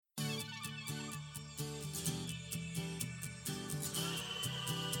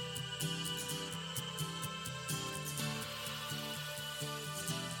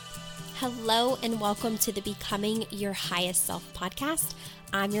Hello and welcome to the Becoming Your Highest Self podcast.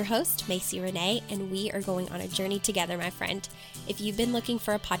 I'm your host, Macy Renee, and we are going on a journey together, my friend. If you've been looking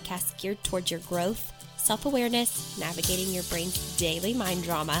for a podcast geared towards your growth, self-awareness, navigating your brain's daily mind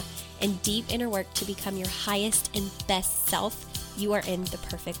drama, and deep inner work to become your highest and best self, you are in the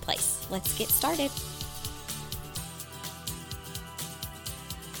perfect place. Let's get started.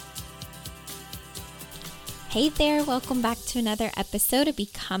 Hey there, welcome back to another episode of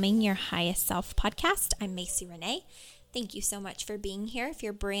Becoming Your Highest Self podcast. I'm Macy Renee. Thank you so much for being here. If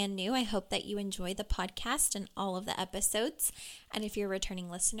you're brand new, I hope that you enjoy the podcast and all of the episodes. And if you're a returning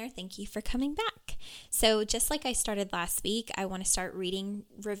listener, thank you for coming back. So just like I started last week, I want to start reading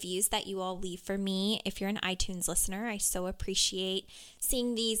reviews that you all leave for me. If you're an iTunes listener, I so appreciate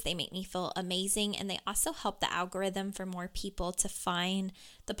seeing these. They make me feel amazing, and they also help the algorithm for more people to find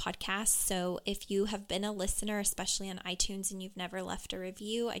the podcast. So if you have been a listener, especially on iTunes, and you've never left a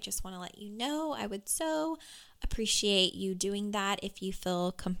review, I just want to let you know I would so appreciate you doing that if you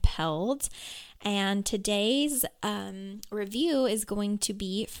feel compelled. And today's review is going to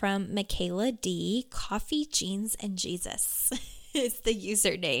be from Michaela D. Coffee, Jeans, and Jesus is the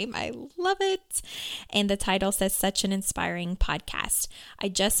username. I love it. And the title says, such an inspiring podcast. I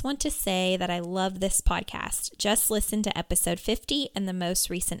just want to say that I love this podcast. Just listen to episode 50 and the most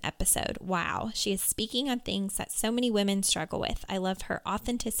recent episode. Wow. She is speaking on things that so many women struggle with. I love her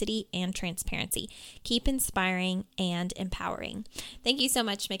authenticity and transparency. Keep inspiring and empowering. Thank you so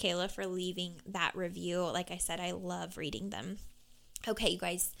much, Michaela, for leaving that review. Like I said, I love reading them. Okay, you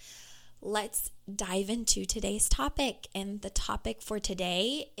guys. Let's dive into today's topic. And the topic for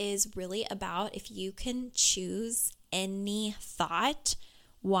today is really about if you can choose any thought,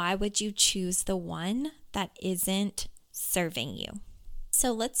 why would you choose the one that isn't serving you?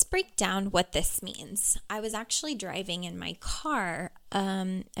 So let's break down what this means. I was actually driving in my car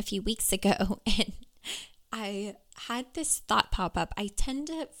a few weeks ago, and I had this thought pop up. I tend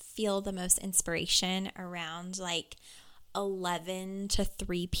to feel the most inspiration around 11 to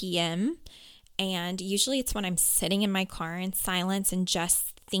 3 p.m. And usually it's when I'm sitting in my car in silence and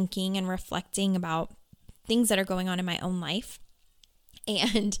just thinking and reflecting about things that are going on in my own life.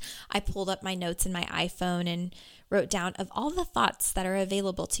 And I pulled up my notes in my iPhone and wrote down, of all the thoughts that are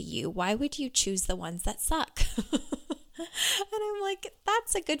available to you, why would you choose the ones that suck? And I'm like,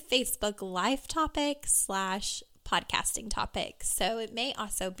 that's a good Facebook Live topic / podcasting topic. So it may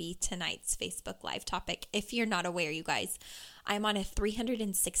also be tonight's Facebook Live topic. If you're not aware, you guys, I'm on a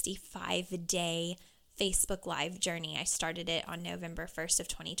 365-day Facebook Live journey. I started it on November 1st of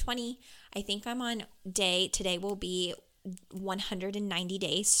 2020. I think I'm on today will be 190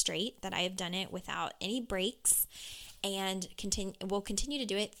 days straight that I have done it without any breaks, and we'll continue to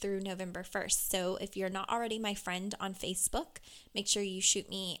do it through November 1st. So if you're not already my friend on Facebook, make sure you shoot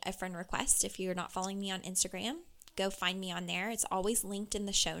me a friend request. If you're not following me on Instagram, go find me on there. It's always linked in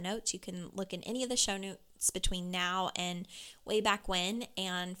the show notes. You can look in any of the show notes between now and way back when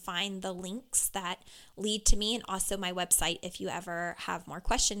and find the links that lead to me, and also my website if you ever have more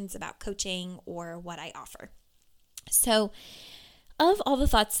questions about coaching or what I offer. So of all the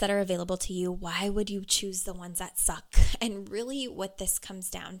thoughts that are available to you, why would you choose the ones that suck? And really what this comes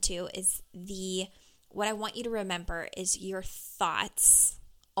down to is what I want you to remember is your thoughts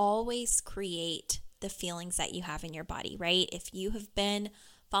always create the feelings that you have in your body, right? If you have been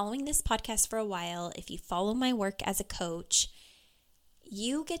following this podcast for a while, if you follow my work as a coach,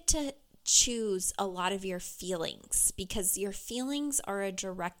 you get to choose a lot of your feelings, because your feelings are a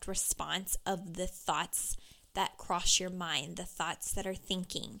direct response of the thoughts that cross your mind, the thoughts that are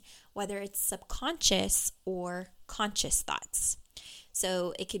thinking, whether it's subconscious or conscious thoughts.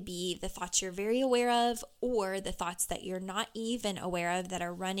 So it could be the thoughts you're very aware of, or the thoughts that you're not even aware of that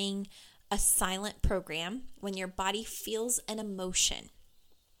are running a silent program. When your body feels an emotion,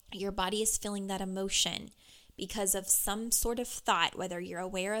 your body is feeling that emotion because of some sort of thought, whether you're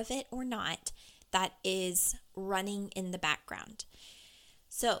aware of it or not, that is running in the background.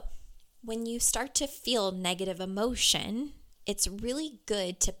 So when you start to feel negative emotion, it's really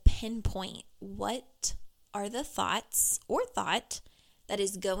good to pinpoint what are the thoughts or thought that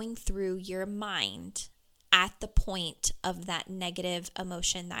is going through your mind at the point of that negative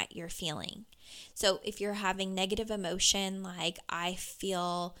emotion that you're feeling. So if you're having negative emotion, like I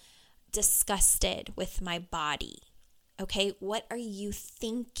feel disgusted with my body, okay, what are you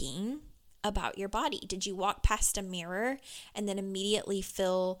thinking about your body? Did you walk past a mirror and then immediately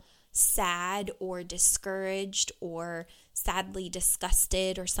feel sad or discouraged or sadly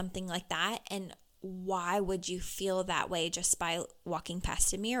disgusted or something like that? And why would you feel that way just by walking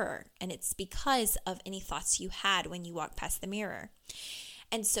past a mirror? And it's because of any thoughts you had when you walked past the mirror.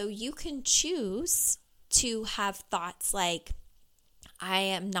 And so you can choose to have thoughts like, I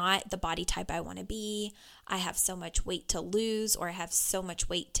am not the body type I want to be. I have so much weight to lose, or I have so much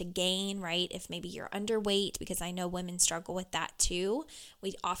weight to gain, right? If maybe you're underweight, because I know women struggle with that too.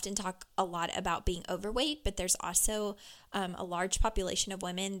 We often talk a lot about being overweight, but there's also a large population of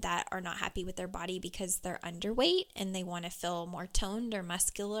women that are not happy with their body because they're underweight and they want to feel more toned or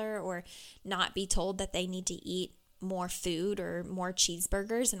muscular, or not be told that they need to eat more food or more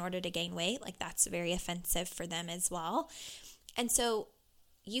cheeseburgers in order to gain weight. Like, that's very offensive for them as well. And so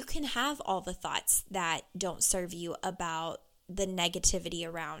you can have all the thoughts that don't serve you about the negativity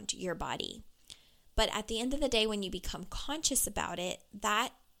around your body. But at the end of the day, when you become conscious about it,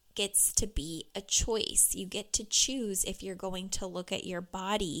 that gets to be a choice. You get to choose if you're going to look at your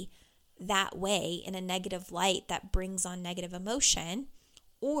body that way, in a negative light that brings on negative emotion,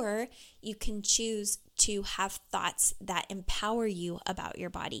 or you can choose to have thoughts that empower you about your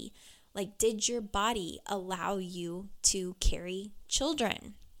body. Like, did your body allow you to carry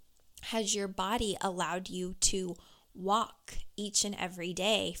children? Has your body allowed you to walk each and every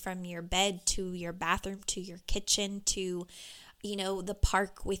day from your bed to your bathroom to your kitchen to, the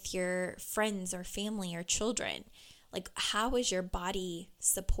park with your friends or family or children? Like, how is your body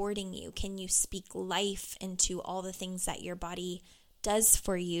supporting you? Can you speak life into all the things that your body does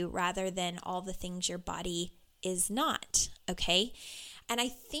for you rather than all the things your body is not? Okay? And I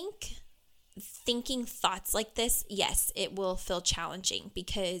think thinking thoughts like this, yes, it will feel challenging,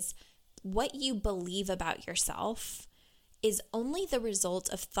 because what you believe about yourself is only the result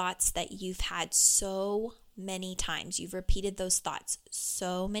of thoughts that you've had so many times. You've repeated those thoughts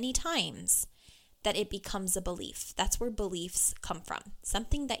so many times that it becomes a belief. That's where beliefs come from.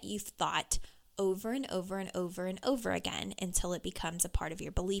 Something that you've thought over and over and over and over again until it becomes a part of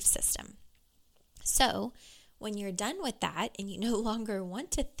your belief system. So when you're done with that and you no longer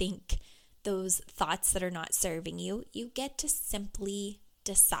want to think those thoughts that are not serving you, you get to simply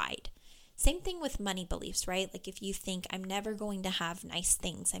decide. Same thing with money beliefs, right? Like, if you think, I'm never going to have nice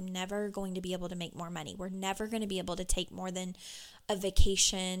things, I'm never going to be able to make more money, we're never going to be able to take more than a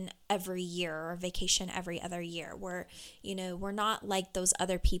vacation every year or a vacation every other year. We're not like those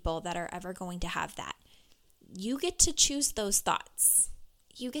other people that are ever going to have that. You get to choose those thoughts.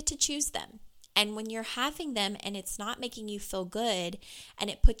 You get to choose them. And when you're having them and it's not making you feel good, and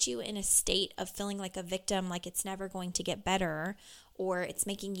it puts you in a state of feeling like a victim, like it's never going to get better, or it's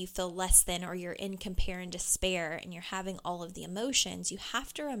making you feel less than, or you're in compare and despair and you're having all of the emotions, you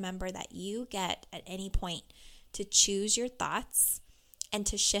have to remember that you get at any point to choose your thoughts and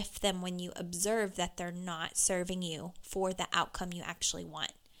to shift them when you observe that they're not serving you for the outcome you actually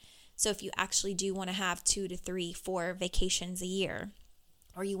want. So if you actually do want to have 2 to 3, 4 vacations a year,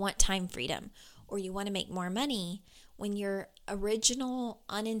 or you want time freedom, or you want to make more money, when your original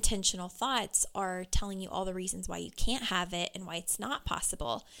unintentional thoughts are telling you all the reasons why you can't have it and why it's not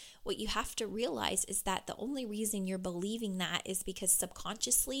possible, what you have to realize is that the only reason you're believing that is because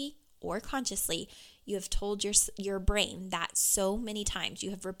subconsciously or consciously, you have told your brain that so many times. You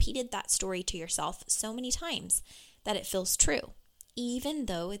have repeated that story to yourself so many times that it feels true, even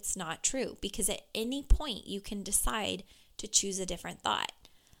though it's not true, because at any point you can decide to choose a different thought.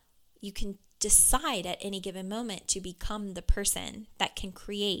 You can decide at any given moment to become the person that can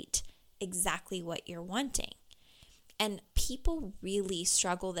create exactly what you're wanting. And people really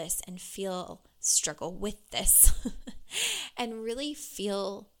struggle with this and really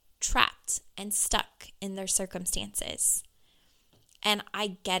feel trapped and stuck in their circumstances. And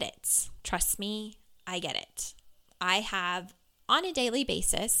I get it. Trust me, I get it. I have, on a daily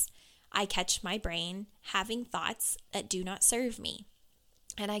basis, I catch my brain having thoughts that do not serve me.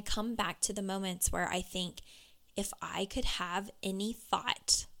 And I come back to the moments where I think, if I could have any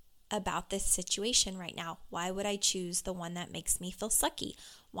thought about this situation right now, why would I choose the one that makes me feel sucky?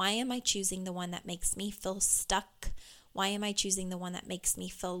 Why am I choosing the one that makes me feel stuck? Why am I choosing the one that makes me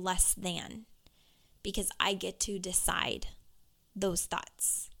feel less than? Because I get to decide those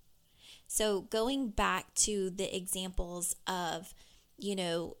thoughts. So going back to the examples of,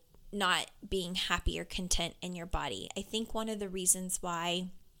 not being happy or content in your body, I think one of the reasons why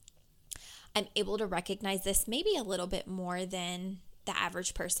I'm able to recognize this maybe a little bit more than the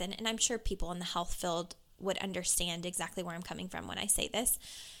average person, and I'm sure people in the health field would understand exactly where I'm coming from when I say this.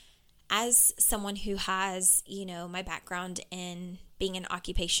 As someone who has, my background in being an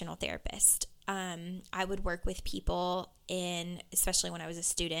occupational therapist, I would work with people especially when I was a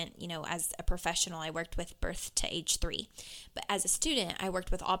student, as a professional, I worked with birth to age 3. But as a student, I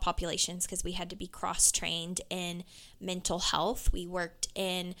worked with all populations because we had to be cross-trained in mental health. We worked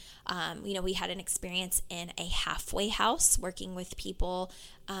in, we had an experience in a halfway house working with people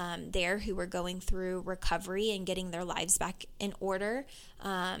there who were going through recovery and getting their lives back in order.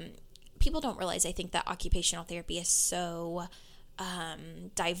 People don't realize, I think, that occupational therapy is so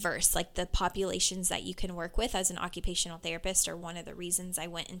diverse. Like, the populations that you can work with as an occupational therapist are one of the reasons I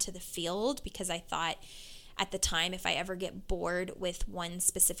went into the field, because I thought at the time, if I ever get bored with one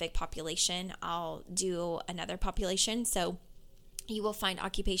specific population, I'll do another population. So you will find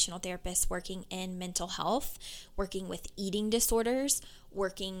occupational therapists working in mental health, working with eating disorders,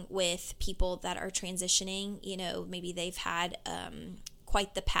 working with people that are transitioning. Maybe they've had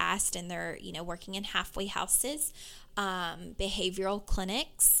quite the past and they're, working in halfway houses, behavioral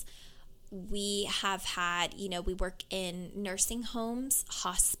clinics. We have had, we work in nursing homes,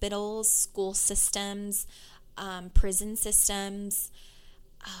 hospitals, school systems, prison systems.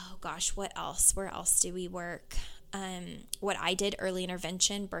 Oh gosh, what else? Where else do we work? What I did, early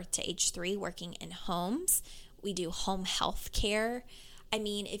intervention, birth to age 3, working in homes. We do home health care. I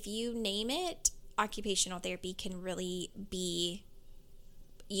mean, if you name it, occupational therapy can really be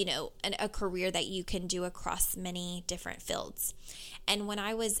a career that you can do across many different fields. And when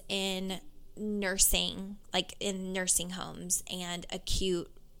I was in nursing, like in nursing homes and acute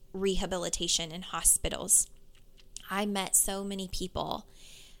rehabilitation in hospitals, I met so many people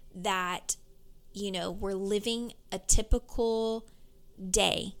that, were living a typical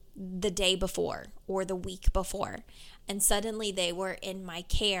day, the day before or the week before. And suddenly they were in my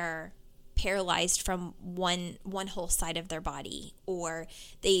care, paralyzed from one whole side of their body, or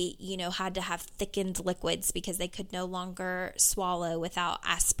they had to have thickened liquids because they could no longer swallow without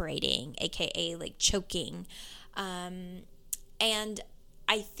aspirating, aka like choking. And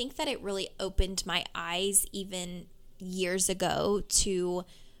I think that it really opened my eyes even years ago to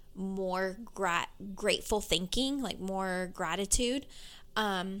more grateful thinking, like more gratitude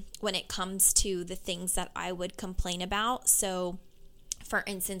when it comes to the things that I would complain about. So for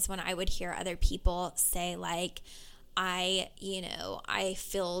instance, when I would hear other people say like, I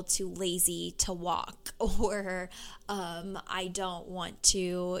feel too lazy to walk, or I don't want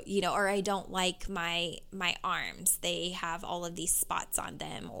to, or I don't like my arms. They have all of these spots on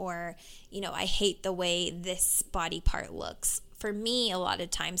them, or, I hate the way this body part looks. For me, a lot of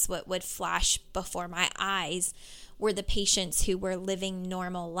times what would flash before my eyes were the patients who were living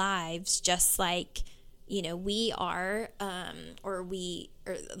normal lives, just like we are, or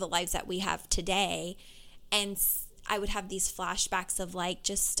the lives that we have today. And I would have these flashbacks of like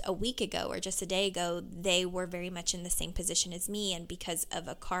just a week ago or just a day ago, they were very much in the same position as me. And because of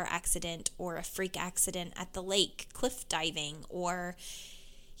a car accident or a freak accident at the lake, cliff diving, or,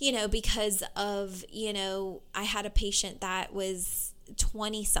 because of, I had a patient that was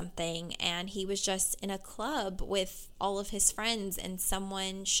 20 something and he was just in a club with all of his friends and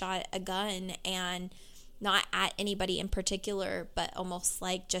someone shot a gun, and not at anybody in particular, but almost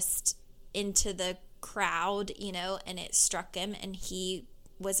like just into the crowd, and it struck him, and he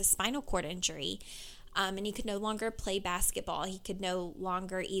was a spinal cord injury. And he could no longer play basketball. He could no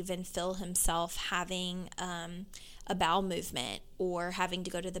longer even feel himself having a bowel movement or having to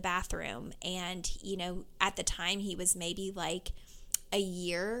go to the bathroom. And, at the time he was maybe like a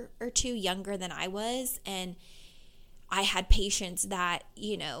year or two younger than I was. And I had patients that,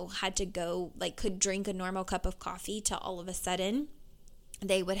 had to go, like could drink a normal cup of coffee to all of a sudden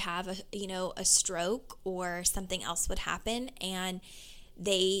they would have a stroke or something else would happen, and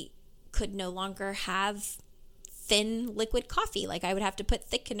they could no longer have thin liquid coffee. Like I would have to put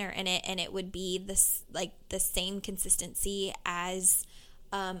thickener in it, and it would be this like the same consistency as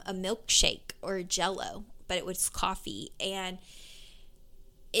a milkshake or Jell-O, but it was coffee. And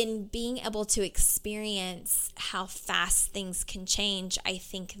in being able to experience how fast things can change, I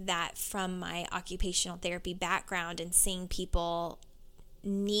think that from my occupational therapy background and seeing people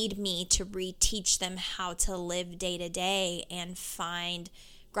need me to reteach them how to live day to day and find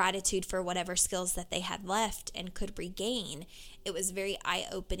gratitude for whatever skills that they had left and could regain, it was very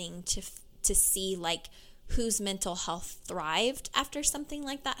eye-opening to see like whose mental health thrived after something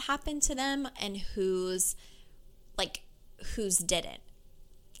like that happened to them and whose didn't.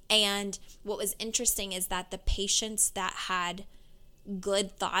 And what was interesting is that the patients that had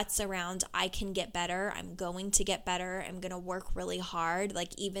good thoughts around, I can get better, I'm going to get better, I'm going to work really hard,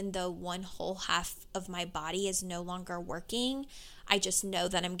 like even though one whole half of my body is no longer working, I just know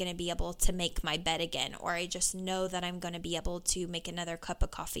that I'm going to be able to make my bed again, or I just know that I'm going to be able to make another cup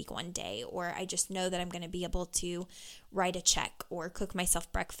of coffee one day, or I just know that I'm going to be able to write a check or cook myself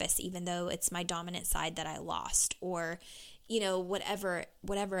breakfast, even though it's my dominant side that I lost, or,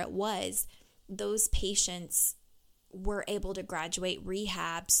 whatever it was. Those patients were able to graduate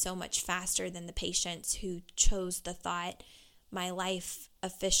rehab so much faster than the patients who chose the thought, my life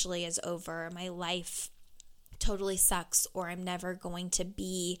officially is over, my life totally sucks, or I'm never going to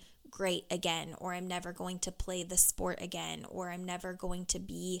be great again, or I'm never going to play the sport again, or I'm never going to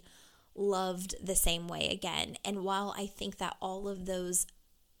be loved the same way again. And while I think that all of those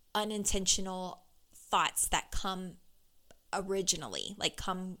unintentional thoughts that come originally, like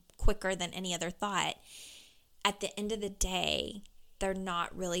come quicker than any other thought, at the end of the day, they're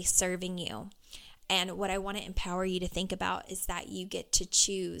not really serving you. And what I want to empower you to think about is that you get to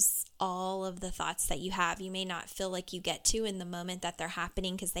choose all of the thoughts that you have. You may not feel like you get to in the moment that they're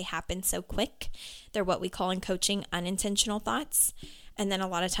happening because they happen so quick. They're what we call in coaching unintentional thoughts. And then a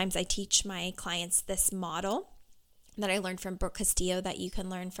lot of times I teach my clients this model that I learned from Brooke Castillo that you can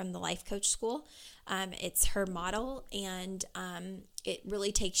learn from the Life Coach School. It's her model, and it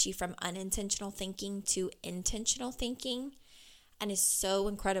really takes you from unintentional thinking to intentional thinking, and is so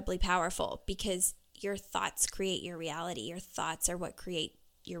incredibly powerful because your thoughts create your reality. Your thoughts are what create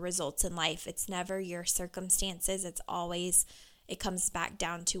your results in life. It's never your circumstances. It comes back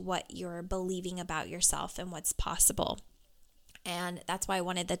down to what you're believing about yourself and what's possible. And that's why I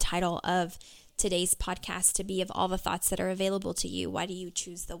wanted the title of today's podcast to be, of all the thoughts that are available to you, why do you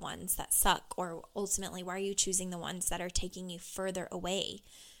choose the ones that suck? Or ultimately, why are you choosing the ones that are taking you further away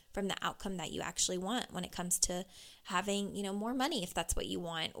from the outcome that you actually want when it comes to having, more money if that's what you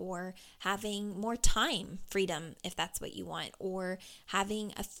want, or having more time freedom if that's what you want, or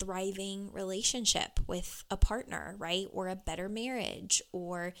having a thriving relationship with a partner, right? Or a better marriage,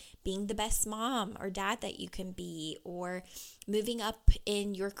 or being the best mom or dad that you can be, or moving up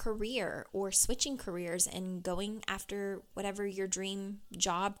in your career, or switching careers and going after whatever your dream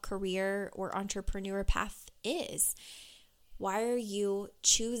job, career, or entrepreneur path is. Why are you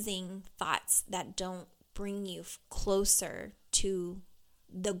choosing thoughts that don't bring you closer to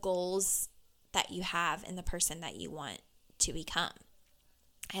the goals that you have and the person that you want to become?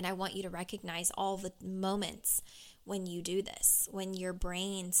 And I want you to recognize all the moments when you do this, when your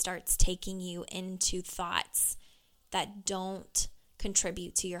brain starts taking you into thoughts that don't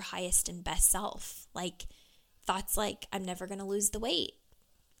contribute to your highest and best self. Like thoughts like, I'm never going to lose the weight.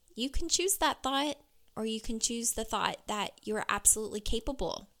 You can choose that thought. Or you can choose the thought that you're absolutely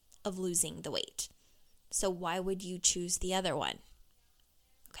capable of losing the weight. So why would you choose the other one?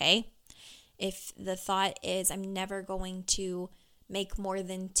 Okay? If the thought is, I'm never going to make more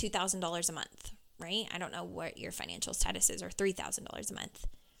than $2,000 a month, right? I don't know what your financial status is, or $3,000 a month.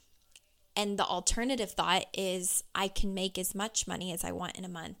 And the alternative thought is, I can make as much money as I want in a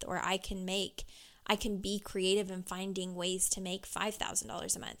month, or I can be creative in finding ways to make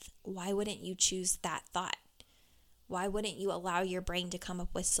 $5,000 a month. Why wouldn't you choose that thought? Why wouldn't you allow your brain to come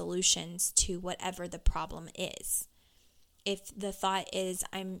up with solutions to whatever the problem is? If the thought is,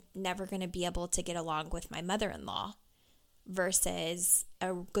 I'm never going to be able to get along with my mother-in-law, versus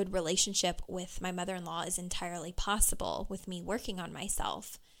a good relationship with my mother-in-law is entirely possible with me working on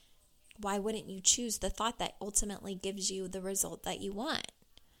myself, why wouldn't you choose the thought that ultimately gives you the result that you want?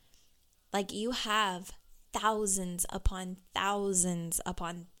 Like, you have thousands upon thousands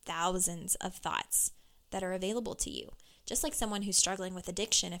upon thousands of thoughts that are available to you. Just like someone who's struggling with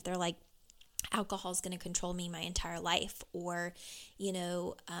addiction, if they're like, alcohol is going to control me my entire life, or,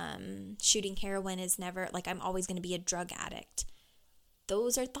 shooting heroin is never, like, I'm always going to be a drug addict.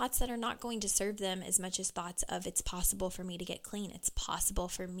 Those are thoughts that are not going to serve them as much as thoughts of, it's possible for me to get clean. It's possible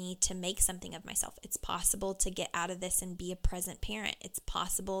for me to make something of myself. It's possible to get out of this and be a present parent. It's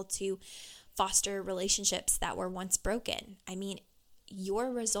possible to foster relationships that were once broken. I mean,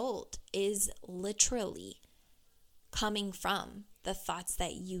 your result is literally coming from the thoughts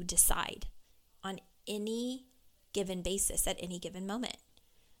that you decide on any given basis at any given moment.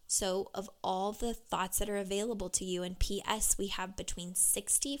 So of all the thoughts that are available to you, and P.S., we have between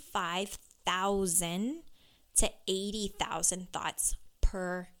 65,000 to 80,000 thoughts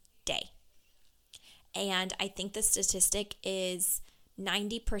per day. And I think the statistic is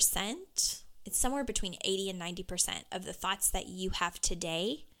 90%, it's somewhere between 80 and 90% of the thoughts that you have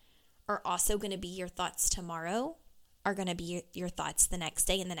today are also going to be your thoughts tomorrow, are going to be your thoughts the next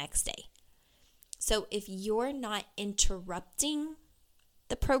day and the next day. So if you're not interrupting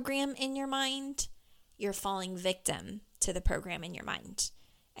the program in your mind, you're falling victim to the program in your mind,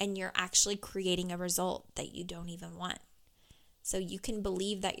 and you're actually creating a result that you don't even want. So you can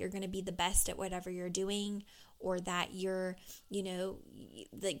believe that you're going to be the best at whatever you're doing, or that you're,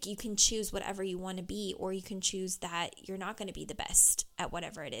 like you can choose whatever you want to be, or you can choose that you're not going to be the best at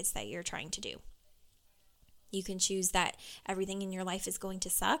whatever it is that you're trying to do. You can choose that everything in your life is going to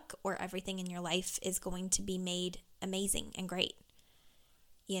suck, or everything in your life is going to be made amazing and great,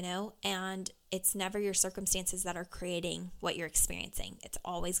 and it's never your circumstances that are creating what you're experiencing. It's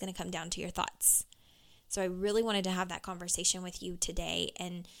always going to come down to your thoughts. So I really wanted to have that conversation with you today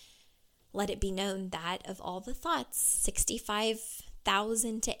and let it be known that of all the thoughts,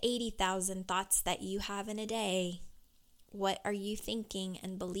 65,000 to 80,000 thoughts that you have in a day, what are you thinking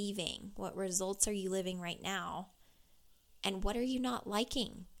and believing? What results are you living right now? And what are you not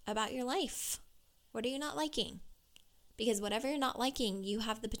liking about your life? What are you not liking? Because whatever you're not liking, you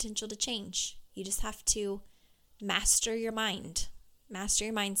have the potential to change. You just have to master your mind, master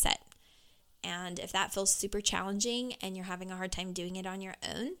your mindset. And if that feels super challenging and you're having a hard time doing it on your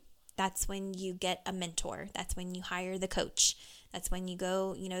own, that's when you get a mentor. That's when you hire the coach. That's when you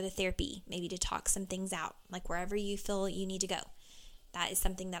go, to therapy, maybe to talk some things out, like wherever you feel you need to go. That is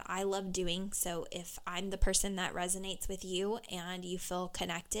something that I love doing. So if I'm the person that resonates with you and you feel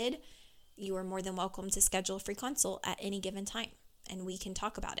connected, you are more than welcome to schedule a free consult at any given time, and we can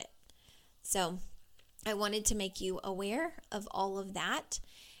talk about it. So I wanted to make you aware of all of that.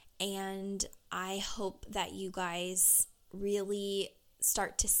 And I hope that you guys really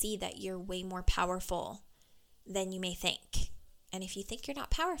start to see that you're way more powerful than you may think. And if you think you're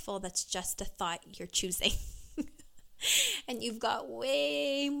not powerful, that's just a thought you're choosing. And you've got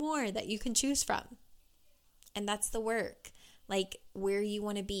way more that you can choose from. And that's the work, like where you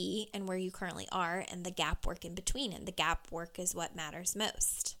want to be and where you currently are, and the gap work in between. And the gap work is what matters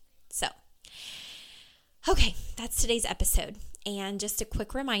most. So, okay, that's today's episode. And just a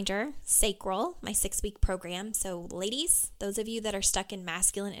quick reminder, Sacral, my 6-week program. So ladies, those of you that are stuck in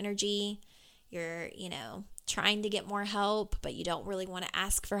masculine energy, you're, trying to get more help, but you don't really want to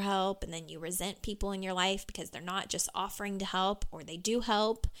ask for help. And then you resent people in your life because they're not just offering to help, or they do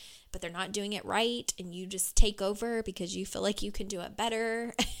help, but they're not doing it right. And you just take over because you feel like you can do it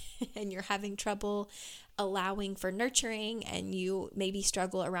better and you're having trouble allowing for nurturing, and you maybe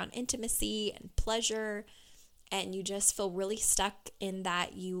struggle around intimacy and pleasure. And you just feel really stuck in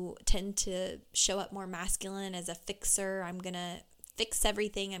that you tend to show up more masculine as a fixer. I'm going to fix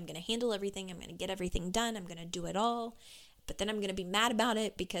everything. I'm going to handle everything. I'm going to get everything done. I'm going to do it all. But then I'm going to be mad about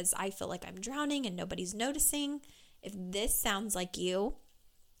it because I feel like I'm drowning and nobody's noticing. If this sounds like you,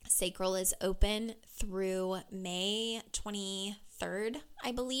 Sacral is open through May 23rd,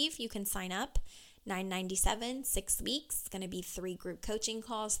 I believe. You can sign up. $9.97, 6 weeks. It's going to be 3 group coaching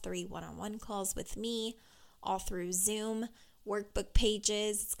calls, 3 one-on-one calls with me, all through Zoom, workbook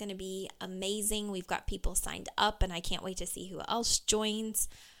pages. It's going to be amazing. We've got people signed up, and I can't wait to see who else joins.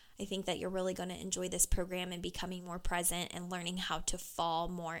 I think that you're really going to enjoy this program and becoming more present and learning how to fall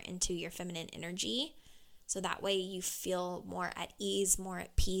more into your feminine energy. So that way you feel more at ease, more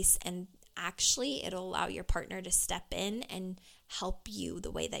at peace, and actually it'll allow your partner to step in and help you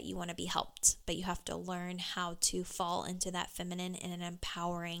the way that you want to be helped. But you have to learn how to fall into that feminine in an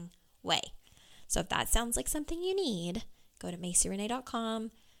empowering way. So if that sounds like something you need, go to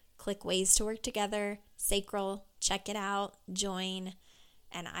MacyRenee.com, click Ways to Work Together, Sacral, check it out, join,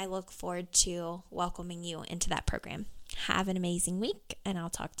 and I look forward to welcoming you into that program. Have an amazing week, and I'll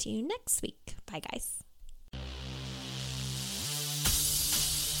talk to you next week. Bye, guys.